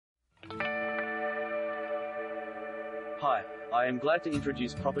Hi, I am glad to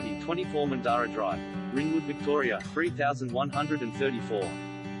introduce property 24 Mundara Drive, Ringwood, Victoria, 3134.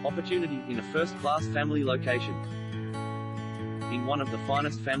 Opportunity in a first-class family location. In one of the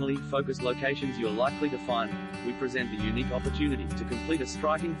finest family-focused locations you're likely to find, we present the unique opportunity to complete a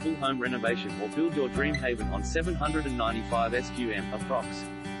striking full home renovation or build your dream haven on 795 SQM, approx.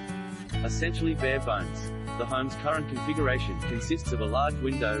 Essentially bare bones. The home's current configuration consists of a large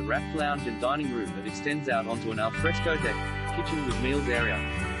window-wrapped lounge and dining room that extends out onto an alfresco deck, kitchen with meals area,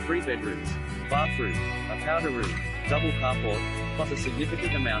 3 bedrooms, bathroom, a powder room, double carport, plus a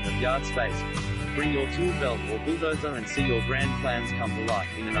significant amount of yard space. Bring your tool belt or bulldozer and see your grand plans come to life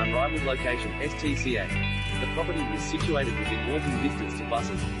in an unrivaled location. STCA. The property is situated within walking distance to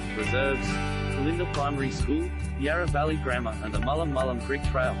buses, reserves, Kalinda Primary School, Yarra Valley Grammar and the Mullum Creek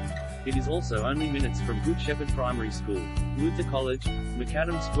Trail. It is also only minutes from Good Shepherd Primary School, Luther College,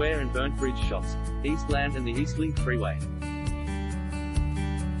 McAdam Square and Burnt Bridge Shops, Eastland and the Eastlink Freeway.